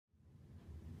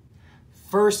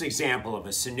first example of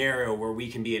a scenario where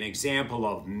we can be an example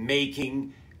of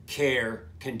making care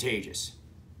contagious.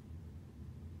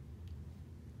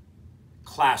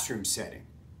 Classroom setting.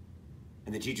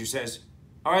 And the teacher says,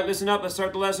 all right, listen up, let's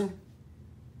start the lesson.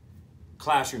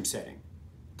 Classroom setting.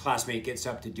 Classmate gets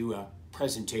up to do a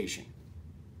presentation.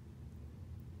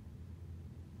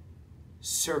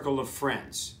 Circle of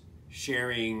friends,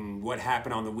 sharing what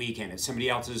happened on the weekend. It's somebody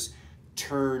else's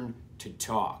turn to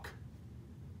talk.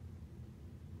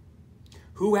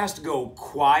 Who has to go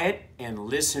quiet and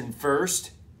listen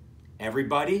first?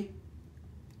 Everybody?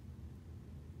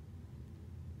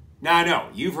 Now I know,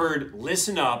 you've heard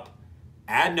listen up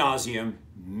ad nauseum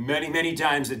many, many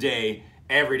times a day,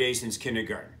 every day since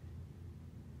kindergarten.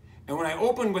 And when I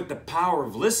open with the power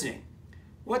of listening,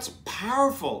 what's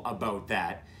powerful about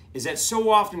that is that so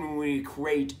often when we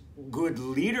create good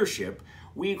leadership,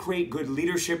 we create good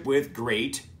leadership with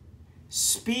great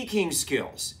speaking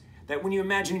skills. That when you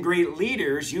imagine great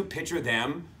leaders, you picture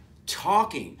them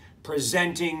talking,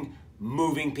 presenting,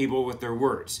 moving people with their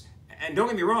words. And don't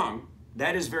get me wrong,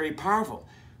 that is very powerful.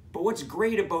 But what's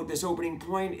great about this opening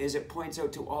point is it points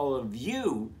out to all of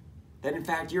you that in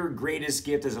fact your greatest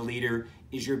gift as a leader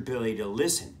is your ability to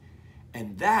listen.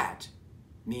 And that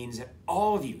means that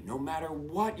all of you, no matter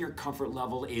what your comfort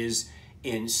level is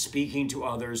in speaking to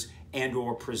others and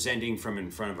or presenting from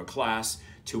in front of a class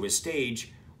to a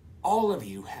stage, all of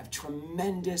you have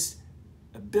tremendous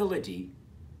ability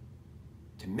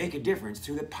to make a difference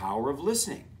through the power of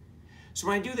listening. So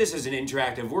when I do this as an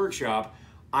interactive workshop,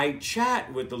 I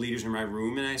chat with the leaders in my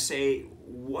room and I say,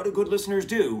 what do good listeners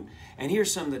do? And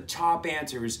here's some of the top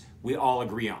answers we all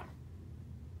agree on.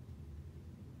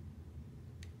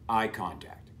 Eye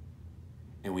contact.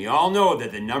 And we all know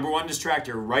that the number one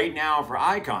distractor right now for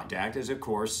eye contact is, of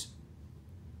course,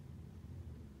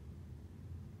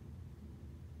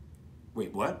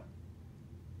 wait, what?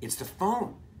 It's the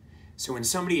phone. So when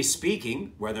somebody is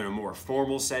speaking, whether in a more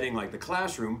formal setting like the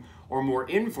classroom or more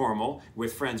informal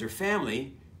with friends or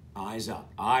family, eyes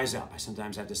up, eyes up. I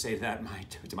sometimes have to say that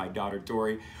to my daughter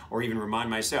Tori, or even remind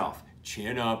myself,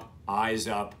 chin up, eyes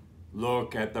up,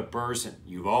 look at the person.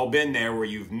 You've all been there where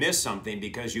you've missed something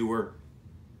because you were,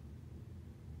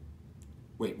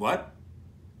 wait, what?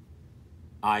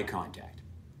 Eye contact.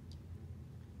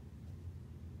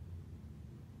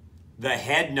 The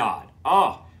head nod.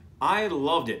 Oh, I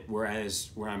loved it. Whereas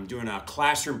where I'm doing a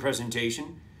classroom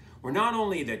presentation, where not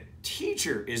only the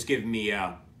teacher is giving me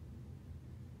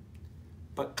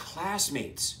but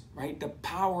classmates, right? The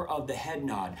power of the head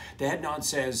nod. The head nod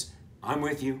says, I'm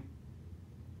with you.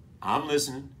 I'm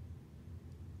listening.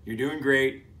 You're doing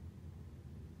great.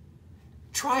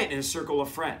 Try it in a circle of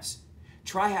friends.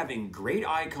 Try having great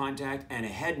eye contact and a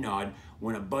head nod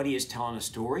when a buddy is telling a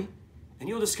story, and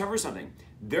you'll discover something.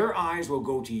 Their eyes will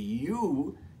go to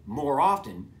you more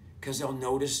often because they'll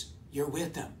notice you're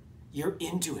with them. You're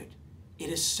into it. It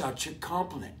is such a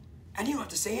compliment. And you don't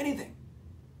have to say anything.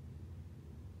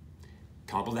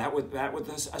 Compliment that with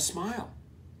a smile.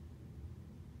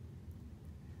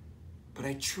 But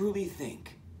I truly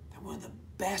think that one of the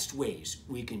best ways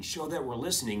we can show that we're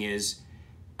listening is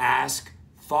ask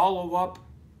follow-up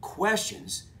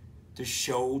questions to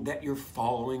show that you're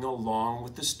following along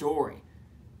with the story.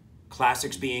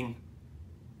 Classics being,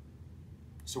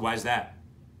 so why is that?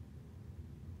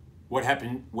 What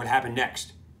happened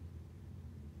next?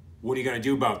 What are you going to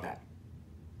do about that?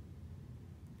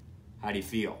 How do you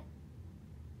feel?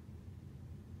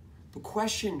 The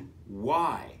question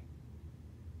why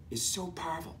is so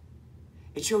powerful.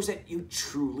 It shows that you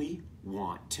truly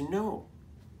want to know.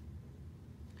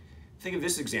 Think of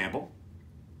this example.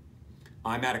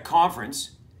 I'm at a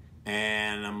conference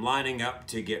and I'm lining up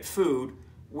to get food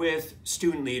with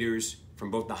student leaders from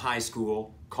both the high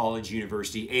school, college,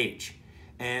 university age.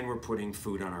 And we're putting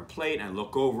food on our plate and I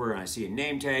look over and I see a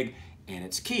name tag and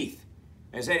it's Keith.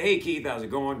 I said, hey Keith, how's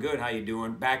it going? Good, how you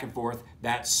doing? Back and forth,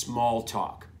 that's small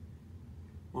talk.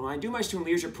 When I do my student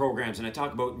leadership programs and I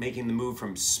talk about making the move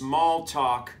from small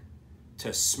talk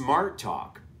to smart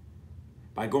talk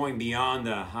by going beyond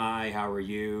the hi, how are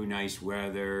you, nice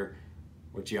weather,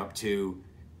 what you up to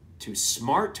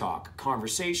smart talk,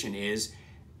 conversation is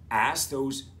ask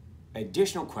those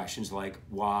additional questions like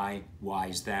why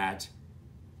is that,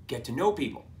 get to know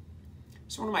people.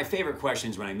 So one of my favorite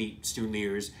questions when I meet student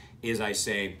leaders is I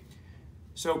say,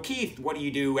 so Keith, what do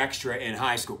you do extra in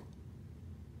high school?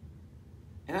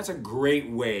 And that's a great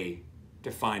way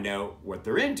to find out what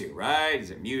they're into, right?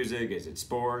 Is it music? Is it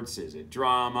sports? Is it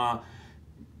drama?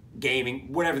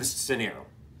 Gaming? Whatever the scenario.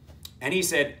 And he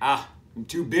said, I'm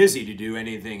too busy to do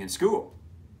anything in school.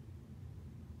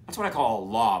 That's what I call a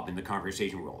lob in the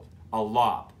conversation world. A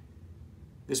lob.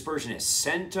 This person has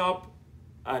sent up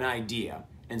an idea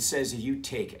and says, if you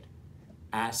take it,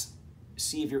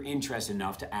 see if you're interested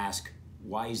enough to ask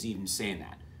why he's even saying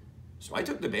that. So I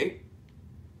took the bait.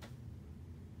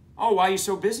 Oh, why are you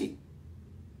so busy?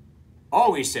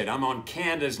 Oh, he said, I'm on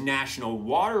Canada's national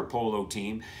water polo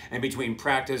team, and between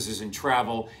practices and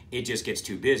travel, it just gets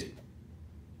too busy.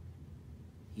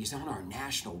 He's on our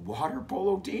national water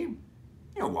polo team?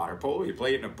 You know water polo, you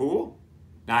play it in a pool?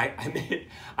 Now, I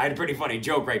had a pretty funny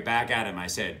joke right back at him. I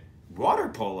said, water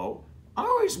polo? I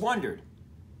always wondered,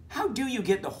 how do you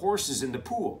get the horses in the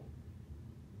pool?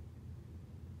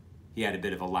 He had a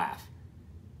bit of a laugh.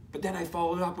 But then I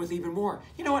followed up with even more.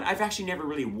 You know what? I've actually never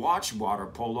really watched water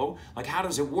polo. Like, how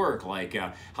does it work? Like,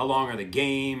 how long are the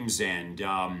games? And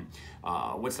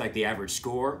what's like the average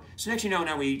score? So next you know,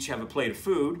 now we each have a plate of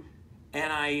food.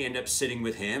 And I end up sitting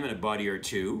with him and a buddy or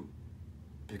two.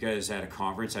 Because at a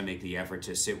conference, I make the effort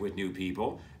to sit with new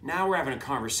people. Now we're having a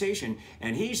conversation,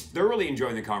 and he's thoroughly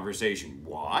enjoying the conversation.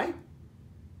 Why?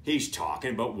 He's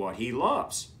talking about what he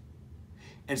loves.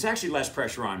 And it's actually less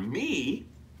pressure on me.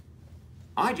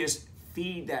 I just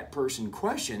feed that person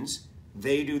questions.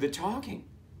 They do the talking,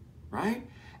 right?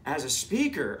 As a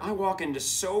speaker, I walk into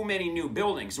so many new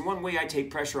buildings. And one way I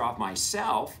take pressure off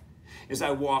myself is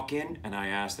I walk in and I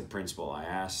ask the principal, I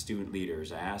ask student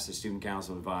leaders, I ask the student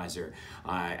council advisor,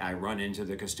 I run into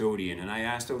the custodian and I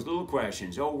ask those little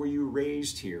questions. Oh, were you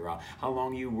raised here? How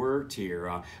long you worked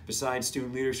here? Besides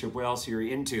student leadership, what else are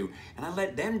you into? And I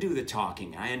let them do the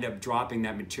talking. I end up dropping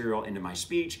that material into my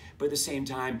speech, but at the same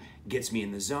time, gets me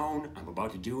in the zone. I'm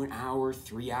about to do an hour,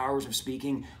 3 hours of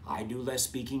speaking. I do less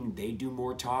speaking, they do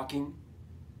more talking.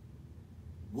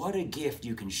 What a gift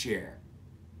you can share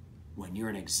when you're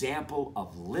an example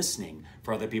of listening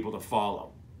for other people to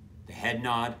follow. The head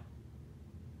nod,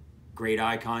 great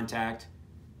eye contact,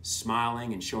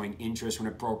 smiling and showing interest when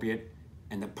appropriate,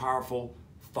 and the powerful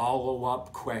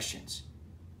follow-up questions.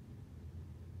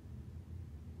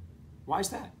 Why is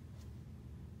that?